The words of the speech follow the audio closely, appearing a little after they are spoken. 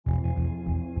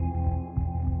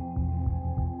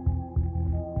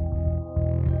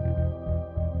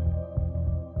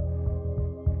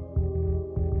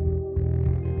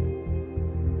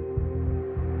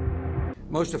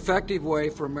Most effective way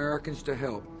for Americans to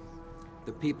help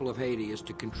the people of Haiti is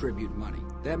to contribute money.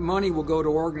 That money will go to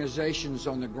organizations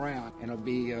on the ground, and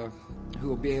who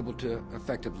will be able to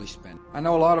effectively spend. I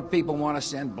know a lot of people want to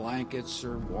send blankets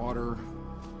or water.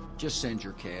 Just send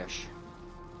your cash.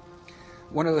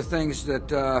 One of the things that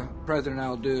President and I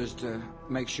will do is to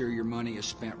make sure your money is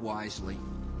spent wisely.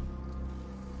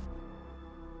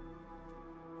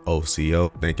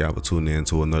 OCO, thank y'all for tuning in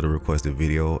to another requested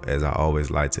video. As I always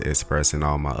like to express in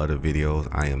all my other videos,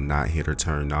 I am not here to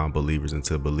turn non-believers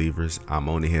into believers. I'm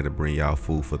only here to bring y'all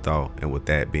food for thought. And with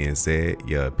that being said,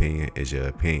 your opinion is your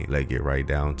opinion. Let's get right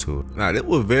down to it. Now, this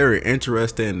was very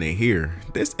interesting to hear.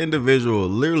 This individual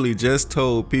literally just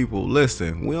told people,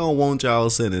 listen, we don't want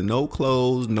y'all sending no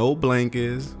clothes, no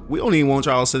blankets. We don't even want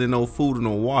y'all sending no food or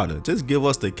no water. Just give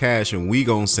us the cash and we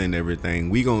gonna send everything.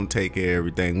 We gonna take care of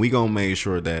everything. We gonna make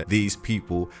sure that these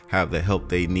people have the help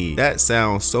they need. That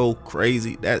sounds so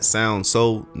crazy. That sounds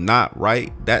so not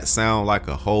right. That sounds like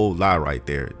a whole lie right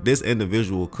there. This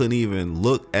individual couldn't even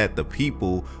look at the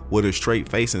people with a straight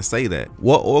face and say that.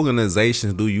 What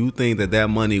organizations do you think that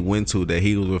money went to, that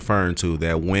he was referring to,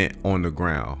 that went on the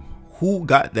ground? Who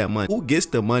got that money? Who gets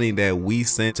the money that we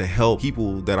sent to help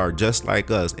people that are just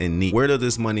like us in need? Where does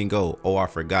this money go? Oh, I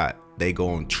forgot. They go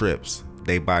on trips.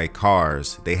 They buy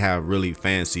cars. They have really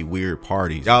fancy, weird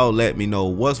parties. Y'all let me know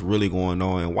what's really going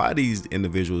on and why these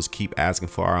individuals keep asking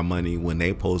for our money when they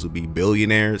supposed to be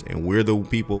billionaires and we're the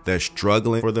people that's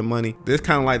struggling for the money. This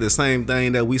kind of like the same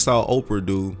thing that we saw Oprah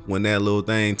do when that little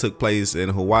thing took place in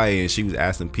Hawaii and she was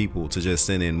asking people to just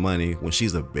send in money when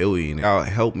she's a billionaire. Y'all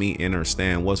help me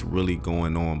understand what's really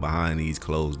going on behind these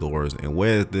closed doors and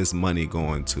where's this money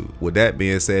going to. With that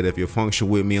being said, if you function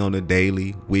with me on a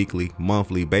daily, weekly,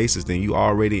 monthly basis, then you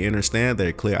already understand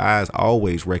that clear eyes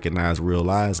always recognize real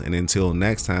lies. And until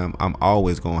next time, I'm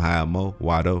always gonna have more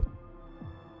wide open.